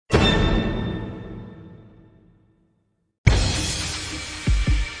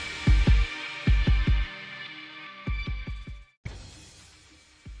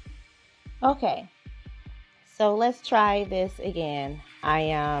Okay, so let's try this again. I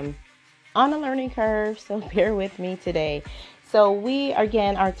am on a learning curve, so bear with me today. So we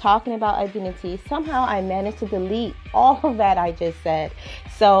again are talking about identity. Somehow I managed to delete all of that I just said.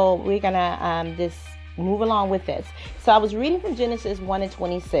 So we're gonna just move along with this. So I was reading from Genesis 1 and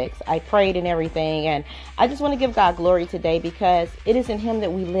 26. I prayed and everything, and I just want to give God glory today because it is in Him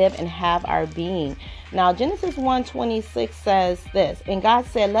that we live and have our being. Now Genesis 1:26 says this, and God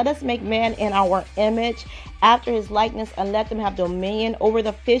said, "Let us make man in our image, after His likeness, and let them have dominion over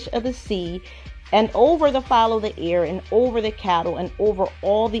the fish of the sea, and over the fowl of the air, and over the cattle, and over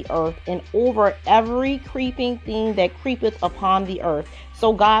all the earth, and over every creeping thing that creepeth upon the earth."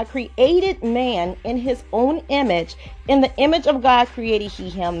 So God created man in His own image. In the image of God created He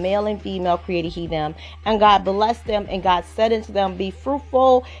him, male and female created He them. And God blessed them, and God said unto them, "Be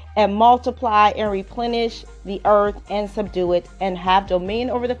fruitful and multiply and replenish the earth and subdue it, and have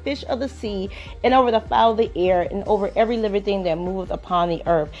dominion over the fish of the sea, and over the fowl of the air, and over every living thing that moveth upon the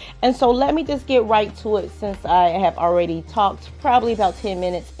earth." And so let me just get right to it, since I have already talked probably about 10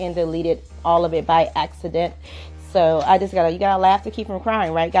 minutes and deleted all of it by accident. So you gotta laugh to keep from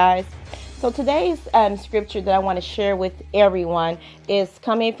crying, right, guys? So today's scripture that I want to share with everyone is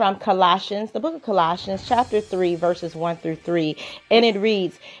coming from Colossians, the book of Colossians, chapter 3, verses 1 through 3. And it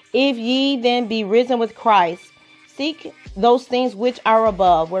reads, "If ye then be risen with Christ, seek those things which are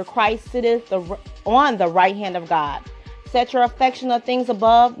above, where Christ sitteth on the right hand of God. Set your affection on things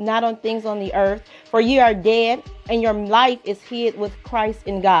above, not on things on the earth. For ye are dead, and your life is hid with Christ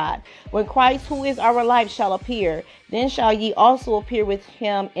in God. When Christ, who is our life, shall appear, then shall ye also appear with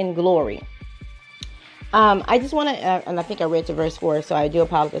Him in glory." I just want to, and I think I read to verse 4, so I do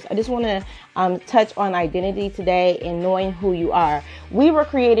apologize. I just want to touch on identity today and knowing who you are. We were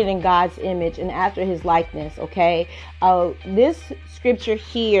created in God's image and after His likeness, okay? This scripture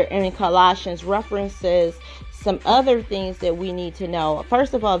here in Colossians references some other things that we need to know.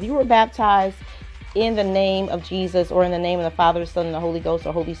 First of all, if you were baptized in the name of Jesus, or in the name of the Father, Son, and the Holy Ghost,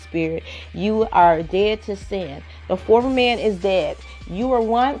 or Holy Spirit, you are dead to sin. The former man is dead. You were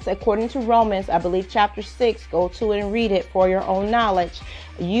once, according to Romans, I believe chapter 6, go to it and read it for your own knowledge.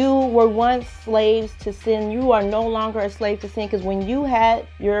 You were once slaves to sin. You are no longer a slave to sin, because when you had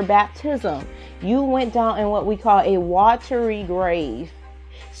your baptism, you went down in what we call a watery grave.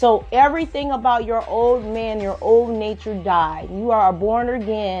 So everything about your old man, your old nature died. You are born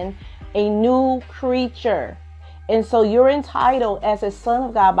again, a new creature. And so you're entitled as a son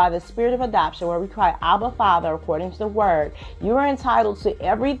of God by the spirit of adoption, where we cry, "Abba, Father," according to the word. You're entitled to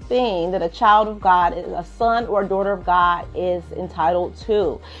everything that a child of God, a son or a daughter of God, is entitled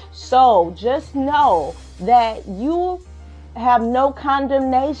to. So just know that you have no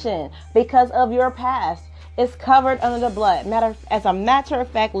condemnation because of your past. It's covered under the blood. As a matter of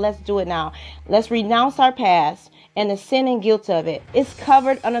fact, let's do it now. Let's renounce our past and the sin and guilt of it. It's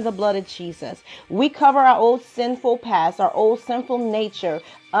covered under the blood of Jesus. We cover our old sinful past, our old sinful nature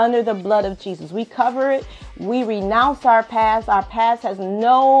under the blood of Jesus. We cover it. We renounce our past. Our past has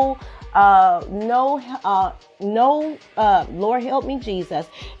Lord help me, Jesus.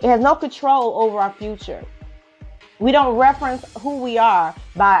 It has no control over our future. We don't reference who we are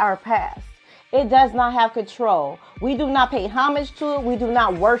by our past. It does not have control. We do not pay homage to it. We do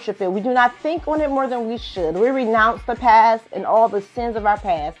not worship it. We do not think on it more than we should. We renounce the past and all the sins of our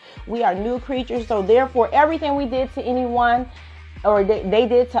past. We are new creatures. So therefore, everything we did to anyone, or they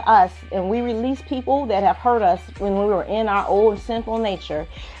did to us, and we release people that have hurt us when we were in our old sinful nature,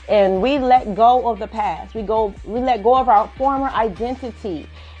 and we let go of the past. We let go of our former identity.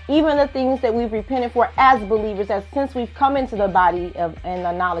 Even the things that we've repented for as believers, as since we've come into the body of and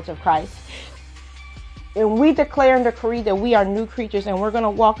the knowledge of Christ. And we declare and decree that we are new creatures, and we're going to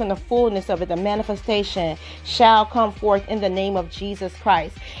walk in the fullness of it. The manifestation shall come forth in the name of Jesus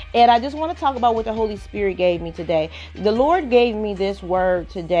Christ. And I just want to talk about what the Holy Spirit gave me today. The Lord gave me this word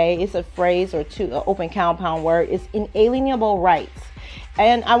today. It's a phrase or two, an open compound word. It's inalienable rights.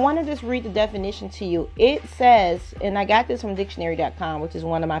 And I want to just read the definition to you. It says, and I got this from dictionary.com, which is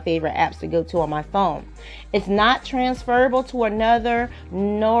one of my favorite apps to go to on my phone. It's not transferable to another,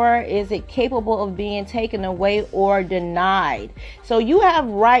 nor is it capable of being taken away or denied. So you have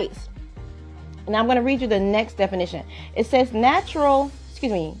rights. And I'm going to read you the next definition. It says natural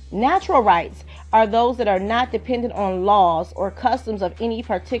rights are those that are not dependent on laws or customs of any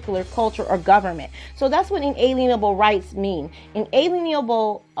particular culture or government. So that's what inalienable rights mean.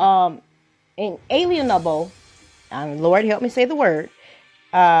 Inalienable, Lord help me say the word.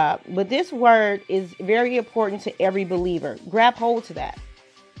 But this word is very important to every believer. Grab hold to that.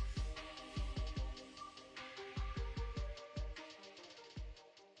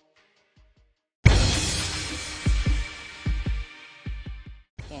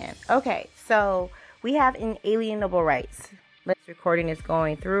 again. Okay, so we have inalienable rights. This recording is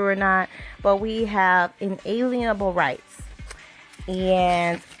going through or not, but we have inalienable rights.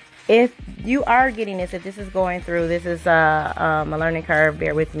 And if you are getting this, if this is going through, this is a learning curve.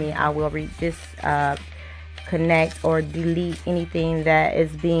 Bear with me. I will connect or delete anything that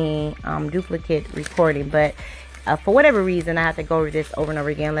is being duplicate recording. But for whatever reason, I have to go over this over and over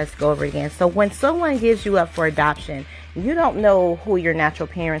again. Let's go over it again. So when someone gives you up for adoption, you don't know who your natural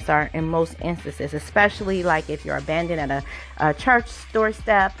parents are in most instances, especially like if you're abandoned at a church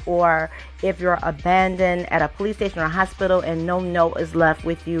doorstep, or if you're abandoned at a police station or a hospital and no note is left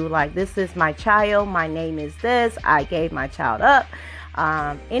with you, like, this is my child, my name is this, I gave my child up.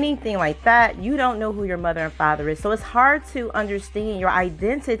 Anything like that, you don't know who your mother and father is. So it's hard to understand your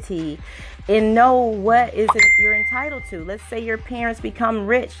identity and know what is it you're entitled to. Let's say your parents become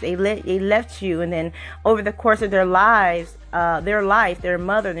rich, they left you, and then over the course of their lives, their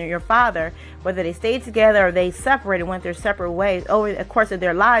mother and your father, whether they stayed together or they separated, went their separate ways, over the course of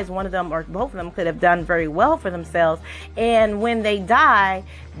their lives, one of them or both of them could have done very well for themselves, and when they die,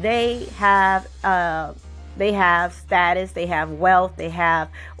 they have status, they have wealth,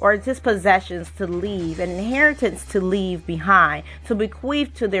 or just possessions to leave, an inheritance to leave behind, to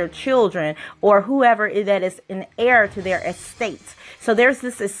bequeath to their children or whoever that is an heir to their estate. So there's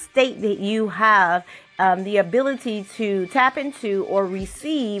this estate that you have the ability to tap into or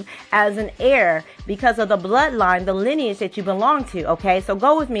receive as an heir because of the bloodline, the lineage that you belong to. Okay, so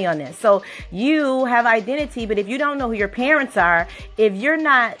go with me on this. So you have identity, but if you don't know who your parents are, if you're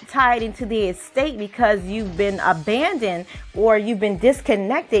not tied into the estate because you've been abandoned or you've been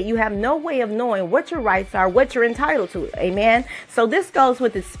disconnected, you have no way of knowing what your rights are, what you're entitled to. Amen. So this goes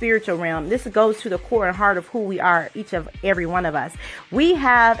with the spiritual realm. This goes to the core and heart of who we are, every one of us. We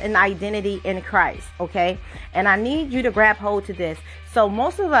have an identity in Christ. Okay, and I need you to grab hold to this. So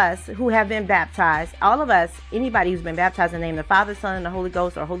most of us who have been baptized, all of us, anybody who's been baptized in the name of the Father, Son, and the Holy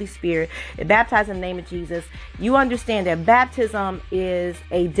Ghost, or Holy Spirit, baptized in the name of Jesus, you understand that baptism is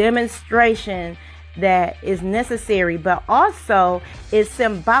a demonstration that is necessary, but also is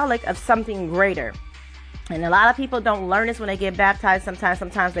symbolic of something greater. And a lot of people don't learn this when they get baptized.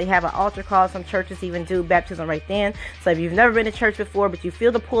 Sometimes they have an altar call. Some churches even do baptism right then. So if you've never been to church before, but you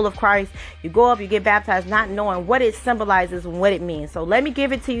feel the pull of Christ, you go up, you get baptized, not knowing what it symbolizes and what it means. So let me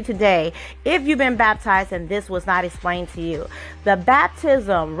give it to you today. If you've been baptized and this was not explained to you, the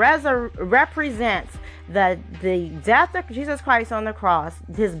baptism represents the death of Jesus Christ on the cross,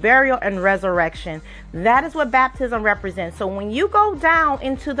 his burial and resurrection. That is what baptism represents. So when you go down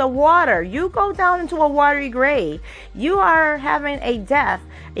into the water, you go down into a watery grave, you are having a death,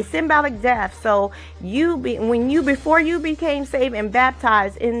 a symbolic death. So before you became saved and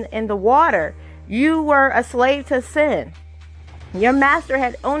baptized in the water, you were a slave to sin. Your master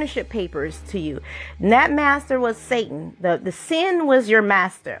had ownership papers to you. And that master was Satan. The sin was your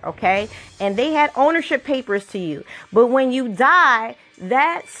master, okay? And they had ownership papers to you. But when you die,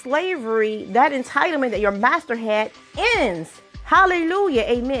 that slavery, that entitlement that your master had ends. Hallelujah.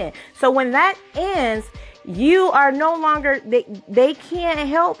 Amen. So when that ends, you are no longer, they can't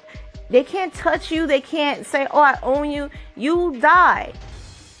help. They can't touch you. They can't say, oh, I own you. You die.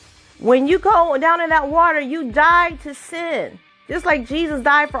 When you go down in that water, you die to sin. Just like Jesus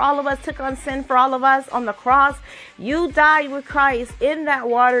died for all of us, took on sin for all of us on the cross, you died with Christ in that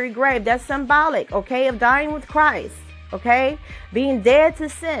watery grave. That's symbolic, okay, of dying with Christ, okay, being dead to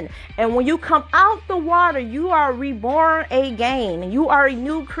sin. And when you come out the water, you are reborn again. You are a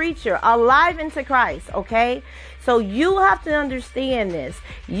new creature, alive into Christ, okay? So you have to understand this.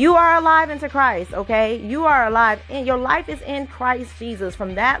 You are alive into Christ, okay? You are alive, and your life is in Christ Jesus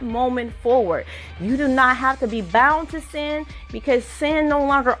from that moment forward. You do not have to be bound to sin because sin no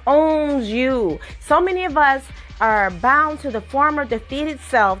longer owns you. So many of us are bound to the former defeated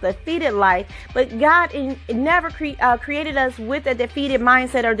self, defeated life, but God never created us with a defeated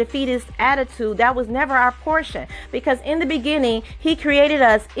mindset or defeatist attitude. That was never our portion, because in the beginning, he created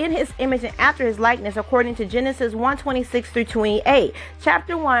us in his image and after his likeness, according to Genesis 1:26 through 28.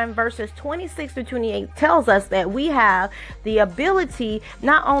 Chapter 1, verses 26 through 28 tells us that we have the ability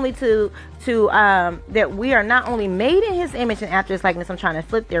not only that we are not only made in his image and after his likeness. I'm trying to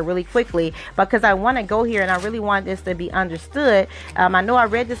flip there really quickly because I want to go here and I really want this to be understood. I know I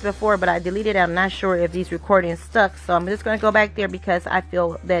read this before, but I deleted it. I'm not sure if these recordings stuck, so I'm just going to go back there because I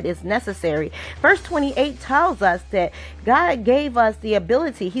feel that it's necessary. Verse 28 tells us that God gave us the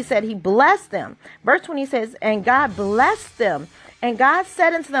ability. He said he blessed them. Verse 20 says, and God blessed them, and God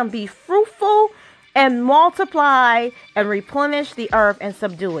said unto them, be fruitful and multiply and replenish the earth and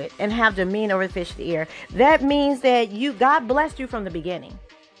subdue it and have dominion over the fish of the air. That means that God blessed you from the beginning.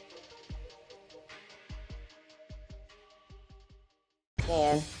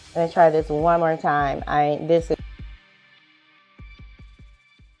 And I'm going to try this one more time. This is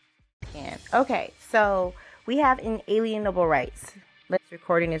okay. So we have inalienable rights. This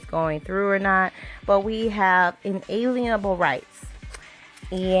recording is going through or not, but we have inalienable rights.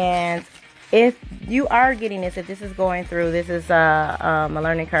 And if you are getting this, if this is going through, this is a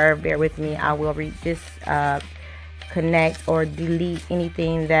learning curve. Bear with me. I will connect or delete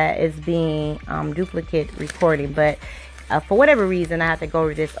anything that is being duplicate recording. But for whatever reason, I have to go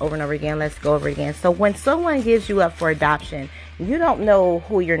over this over and over again. Let's go over it again. So when someone gives you up for adoption, you don't know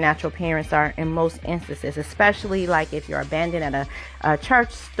who your natural parents are in most instances, especially like if you're abandoned at a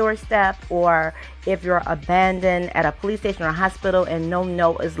church doorstep, or if you're abandoned at a police station or a hospital and no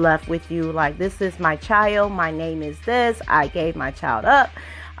note is left with you, like, this is my child, my name is this, I gave my child up.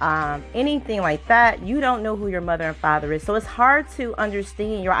 Anything like that, you don't know who your mother and father is. So it's hard to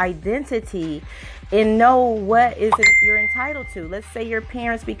understand your identity and know what is it you're entitled to. Let's say your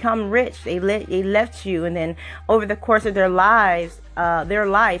parents become rich, they left you, and then over the course of their lives,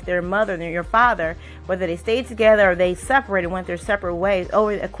 their mother and your father, whether they stayed together or they separated, went their separate ways,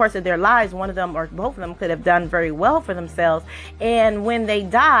 over the course of their lives, one of them or both of them could have done very well for themselves, and when they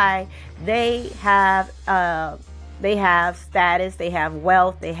die, they have status, they have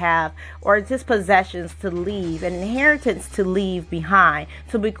wealth, they have, or just possessions to leave, an inheritance to leave behind,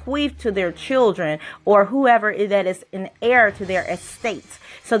 to bequeath to their children or whoever that is an heir to their estate.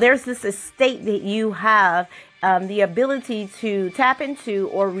 So there's this estate that you have the ability to tap into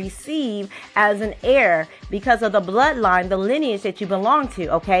or receive as an heir because of the bloodline, the lineage that you belong to.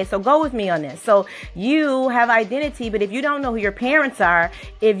 Okay, so go with me on this. So you have identity, but if you don't know who your parents are,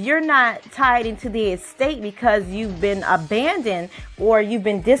 if you're not tied into the estate because you've been abandoned or you've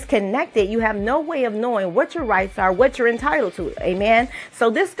been disconnected, you have no way of knowing what your rights are, what you're entitled to. Amen.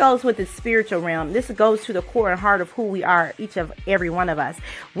 So this goes with the spiritual realm. This goes to the core and heart of who we are, every one of us.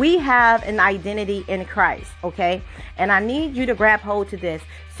 We have an identity in Christ. Okay, and I need you to grab hold to this.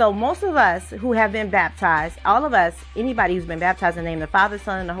 So most of us who have been baptized, all of us, anybody who's been baptized in the name of the Father,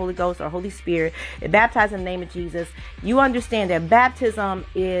 Son, and the Holy Ghost, or Holy Spirit, baptized in the name of Jesus, you understand that baptism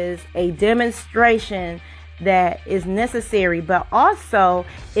is a demonstration that is necessary, but also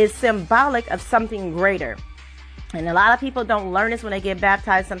is symbolic of something greater. And a lot of people don't learn this when they get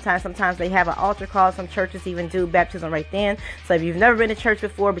baptized. Sometimes they have an altar call. Some churches even do baptism right then. So if you've never been to church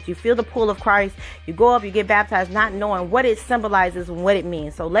before, but you feel the pull of Christ, you go up, you get baptized, not knowing what it symbolizes and what it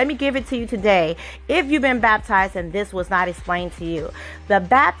means. So let me give it to you today. If you've been baptized and this was not explained to you, the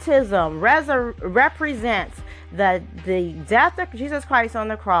baptism represents the death of Jesus Christ on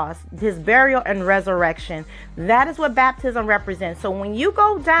the cross, his burial and resurrection. That is what baptism represents. So when you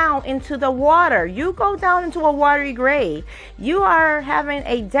go down into the water, you go down into a watery grave, you are having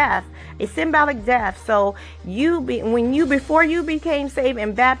a death, a symbolic death. So before you became saved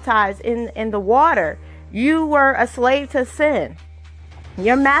and baptized in the water, you were a slave to sin.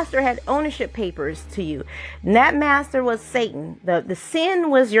 Your master had ownership papers to you. And that master was Satan. The sin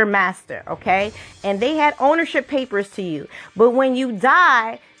was your master, okay? And they had ownership papers to you. But when you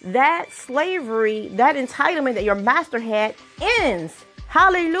die, that slavery, that entitlement that your master had ends.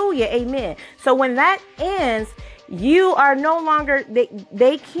 Hallelujah. Amen. So when that ends, you are no longer,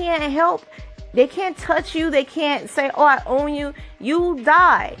 they can't help. They can't touch you. They can't say, oh, I own you. You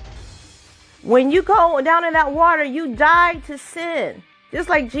die. When you go down in that water, you die to sin. Just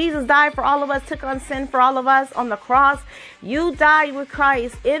like Jesus died for all of us, took on sin for all of us on the cross, you died with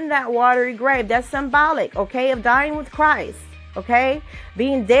Christ in that watery grave. That's symbolic, okay, of dying with Christ, okay,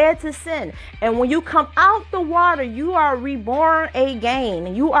 being dead to sin. And when you come out the water, you are reborn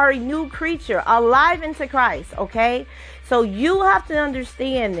again. You are a new creature, alive into Christ, okay? So you have to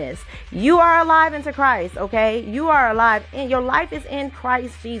understand this. You are alive into Christ, okay? You are alive, and your life is in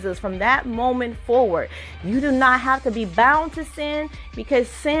Christ Jesus from that moment forward. You do not have to be bound to sin because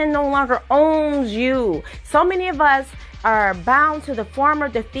sin no longer owns you. So many of us are bound to the former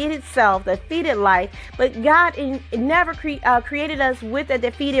defeated self, defeated life, but God never created us with a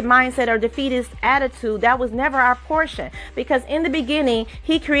defeated mindset or defeatist attitude. That was never our portion, because in the beginning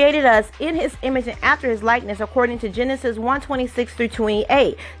he created us in his image and after his likeness, according to Genesis 1:26 through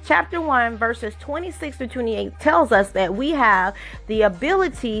 28. Chapter 1 verses 26 through 28 tells us that we have the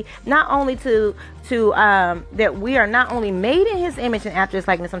ability not only that we are not only made in his image and after his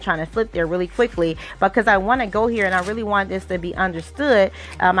likeness. I'm trying to flip there really quickly because I want to go here and I really want this to be understood.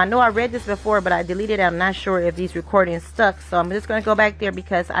 I know I read this before, but I deleted it. I'm not sure if these recordings stuck, so I'm just going to go back there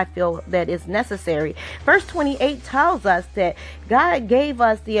because I feel that it's necessary. Verse 28 tells us that God gave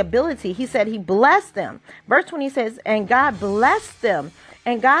us the ability. He said he blessed them. Verse 20 says, and God blessed them,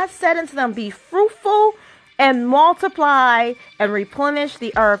 and God said unto them, be fruitful and multiply and replenish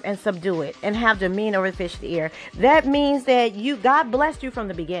the earth and subdue it and have dominion over the fish of the air. That means that God blessed you from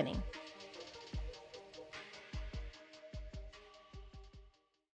the beginning.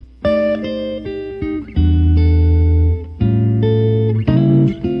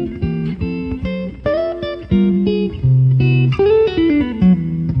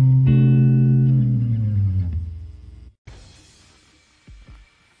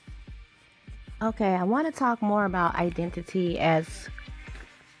 Okay, I want to talk more about identity as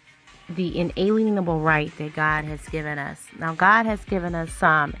the inalienable right that God has given us. Now, God has given us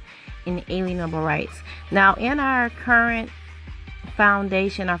some inalienable rights. Now, in our current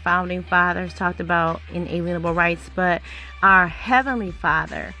foundation, our founding fathers talked about inalienable rights, but our Heavenly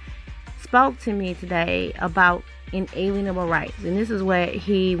Father spoke to me today about inalienable rights. And this is what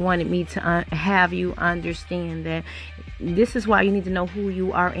He wanted me to have you understand, that this is why you need to know who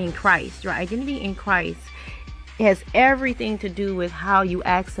you are in Christ. Your identity in Christ has everything to do with how you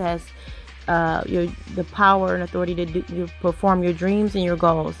access the power and authority to perform your dreams and your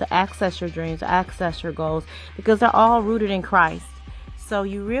goals, to access your dreams, to access your goals, because they're all rooted in Christ. So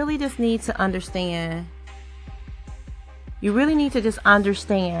you really just need to understand. You really need to just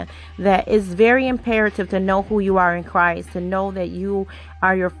understand that it's very imperative to know who you are in Christ, to know that you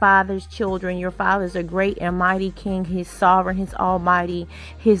are your Father's children. Your Father is a great and mighty King. He's sovereign. He's almighty.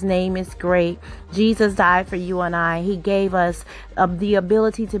 His name is great. Jesus died for you and I. He gave us the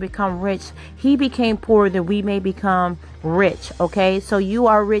ability to become rich. He became poor that we may become rich. Okay, so you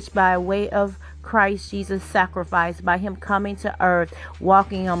are rich by way of Christ Jesus' sacrifice, by Him coming to earth,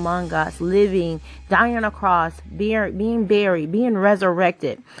 walking among us, living, dying on a cross, being buried, being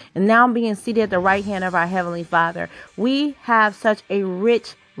resurrected, and now being seated at the right hand of our Heavenly Father. We have such a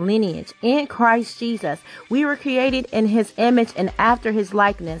rich lineage in Christ Jesus. We were created in His image and after His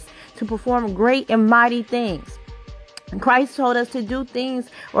likeness to perform great and mighty things. And Christ told us to do things,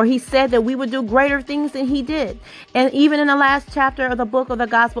 or He said that we would do greater things than He did. And even in the last chapter of the book of the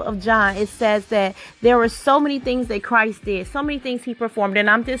Gospel of John, it says that there were so many things that Christ did, so many things He performed. And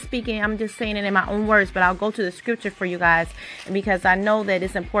I'm just saying it in my own words, but I'll go to the scripture for you guys, because I know that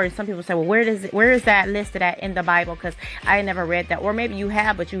it's important. Some people say, well, where is that listed at in the Bible? Because I never read that. Or maybe you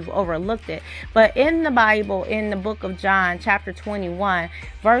have, but you've overlooked it. But in the Bible, in the book of John, chapter 21,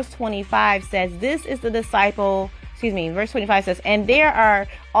 verse 25 says, this is the disciple. Verse 25 says, and there are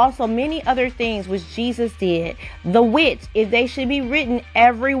also many other things which Jesus did, the which, if they should be written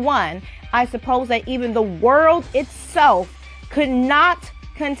every one, I suppose that even the world itself could not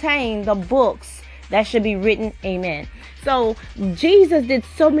contain the books that should be written. Amen. So Jesus did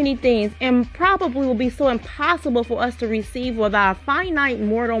so many things, and probably will be so impossible for us to receive with our finite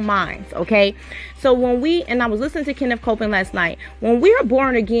mortal minds. Okay. So and I was listening to Kenneth Copeland last night, when we are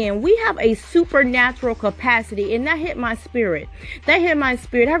born again, we have a supernatural capacity, and that hit my spirit.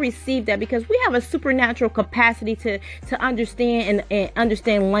 I received that because we have a supernatural capacity to understand and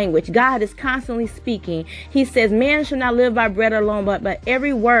understand language. God is constantly speaking. He says, man shall not live by bread alone, but by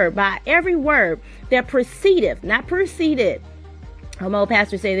every word that proceedeth, not preceded. My old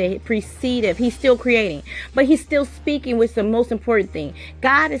pastor say that preceded. He's still creating, but He's still speaking, which is the most important thing.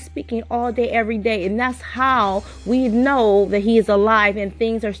 God is speaking all day, every day, and that's how we know that He is alive and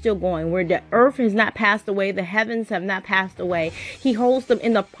things are still going. Where the earth has not passed away, the heavens have not passed away. He holds them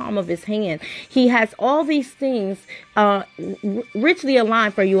in the palm of His hand. He has all these things richly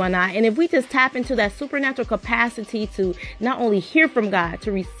aligned for you and I. And if we just tap into that supernatural capacity to not only hear from God,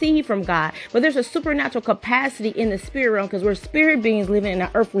 to receive from God, but there's a supernatural capacity in the spirit realm, because we're spirit beings living in an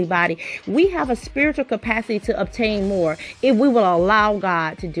earthly body. We have a spiritual capacity to obtain more if we will allow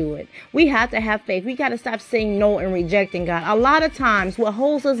God to do it. We have to have faith. We got to stop saying no and rejecting God. A lot of times what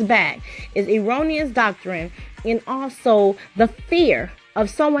holds us back is erroneous doctrine, and also the fear of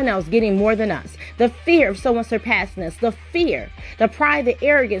someone else getting more than us, the fear of someone surpassing us, the fear, the pride, the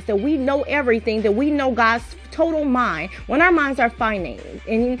arrogance that we know everything, that we know God's total mind when our minds are finite.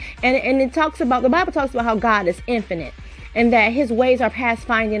 And the Bible talks about how God is infinite, and that His ways are past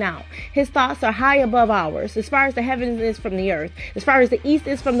finding out. His thoughts are high above ours, as far as the heavens is from the earth, as far as the east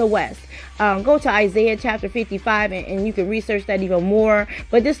is from the west. Go to Isaiah chapter 55 and you can research that even more.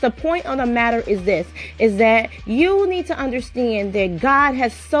 But the point of the matter is this, is that you need to understand that God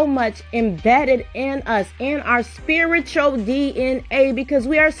has so much embedded in us, in our spiritual DNA, because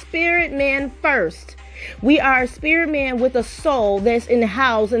we are spirit men first. We are a spirit man with a soul that's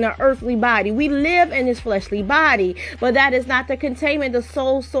housed in an earthly body. We live in this fleshly body, but that is not the containment, the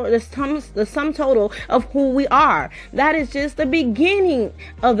soul, the sum total of who we are. That is just the beginning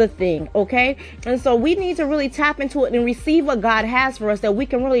of the thing, okay? And so we need to really tap into it and receive what God has for us, that we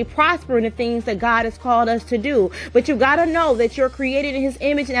can really prosper in the things that God has called us to do. But you got to know that you're created in his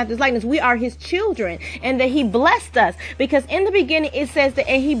image and after his likeness. We are his children, and that he blessed us, because in the beginning it says that,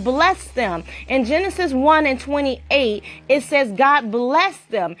 and he blessed them. In Genesis 1:28, it says God blessed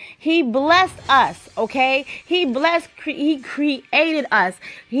them. He blessed us, okay? He created us.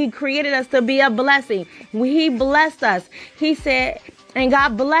 He created us to be a blessing. He blessed us. He said, and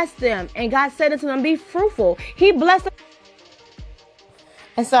God blessed them, and God said unto them, be fruitful. He blessed them.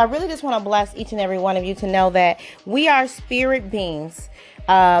 And so I really just want to bless each and every one of you to know that we are spirit beings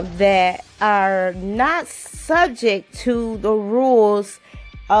that are not subject to the rules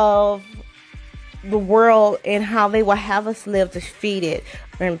of the world and how they will have us live defeated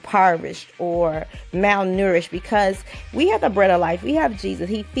or impoverished or malnourished, because we have the bread of life. We have Jesus.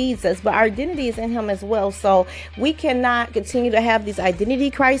 He feeds us, but our identity is in him as well. So we cannot continue to have these identity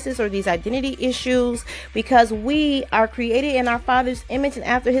crises or these identity issues, because we are created in our Father's image and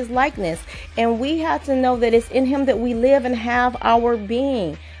after his likeness. And we have to know that it's in him that we live and have our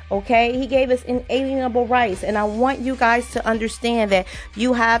being. Okay, he gave us inalienable rights, and I want you guys to understand that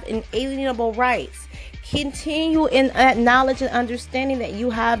you have inalienable rights. Continue in that knowledge and understanding that you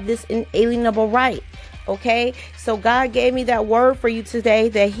have this inalienable right. Okay, so God gave me that word for you today,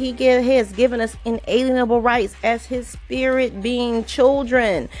 that he has given us inalienable rights as his spirit being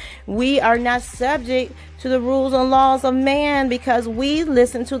children. We are not subject to the rules and laws of man, because we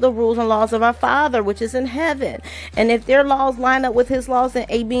listen to the rules and laws of our Father which is in heaven. And if their laws line up with his laws, then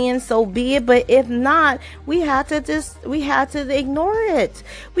amen, so be it. But if not, we have to ignore it.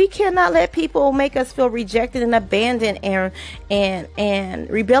 We cannot let people make us feel rejected and abandoned and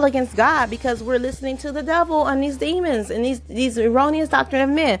rebel against God because we're listening to the devil and these demons and these erroneous doctrine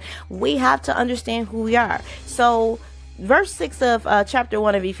of men. We have to understand who we are. So verse 6 of chapter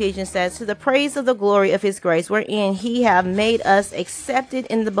 1 of Ephesians says, to the praise of the glory of his grace, wherein he have made us accepted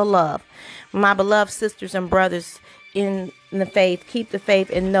in the beloved. My beloved sisters and brothers in the faith, keep the faith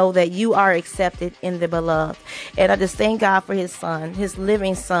and know that you are accepted in the beloved. And I just thank God for his son, his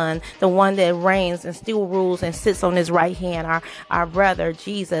living son, the one that reigns and still rules and sits on his right hand, our brother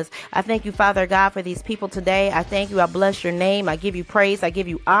Jesus. I thank you, Father God, for these people today. I thank you. I bless your name. I give you praise. I give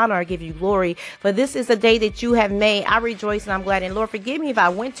you honor. I give you glory. For this is the day that you have made. I rejoice and I'm glad. And Lord, forgive me if I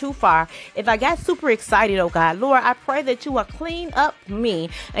went too far, if I got super excited, oh God. Lord, I pray that you will clean up me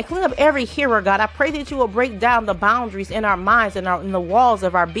and clean up every hearer, God. I pray that you will break down the boundaries in our minds and in the walls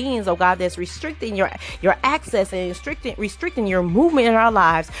of our beings, oh God, that's restricting your access and restricting your movement in our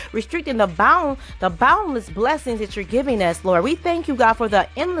lives, restricting the boundless blessings that you're giving us, Lord. We thank you, God, for the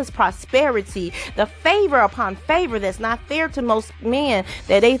endless prosperity, the favor upon favor that's not fair to most men,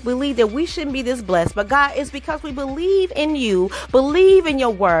 that they believe that we shouldn't be this blessed. But God, it's because we believe in you, believe in your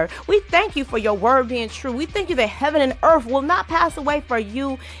word. We thank you for your word being true. We thank you that heaven and earth will not pass away for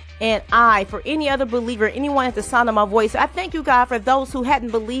you and I, for any other believer, anyone at the sound of my voice. I thank you, God, for those who hadn't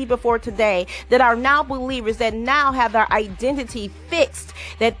believed before today, that are now believers, that now have their identity fixed,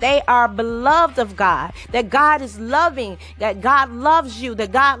 that they are beloved of God, that God is loving, that God loves you,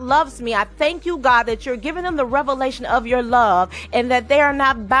 that God loves me. I thank you, God, that you're giving them the revelation of your love, and that they are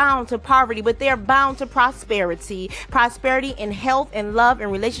not bound to poverty, but they are bound to prosperity in health and love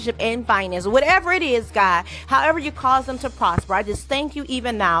and relationship and finance, whatever it is, God, however you cause them to prosper. I just thank you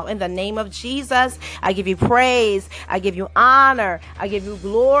even now. In the name of Jesus, I give you praise. I give you honor. I give you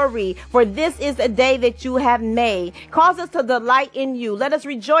glory. For this is the day that you have made. Cause us to delight in you. Let us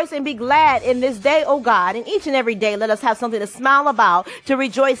rejoice and be glad in this day, oh God. And each and every day, let us have something to smile about, to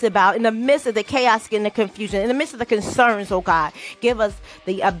rejoice about in the midst of the chaos and the confusion, in the midst of the concerns, oh God. Give us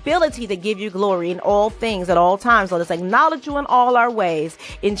the ability to give you glory in all things at all times. Let us acknowledge you in all our ways.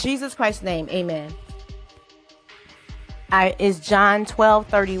 In Jesus Christ's name, amen. It's John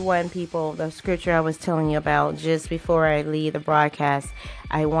 12:31, people, the scripture I was telling you about just before I leave the broadcast.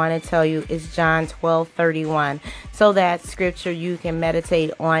 I want to tell you it's John 12:31. So that scripture, you can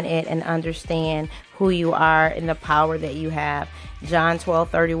meditate on it and understand who you are and the power that you have. John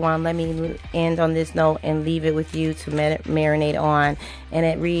 12:31. Let me end on this note and leave it with you to marinate on. And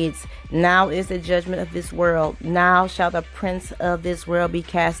it reads, now is the judgment of this world. Now shall the prince of this world be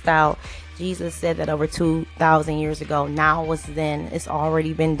cast out. Jesus said that over 2,000 years ago. Now was then. It's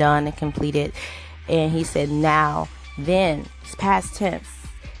already been done and completed. And he said now, then, it's past tense.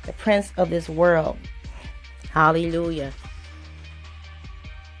 The prince of this world. Hallelujah.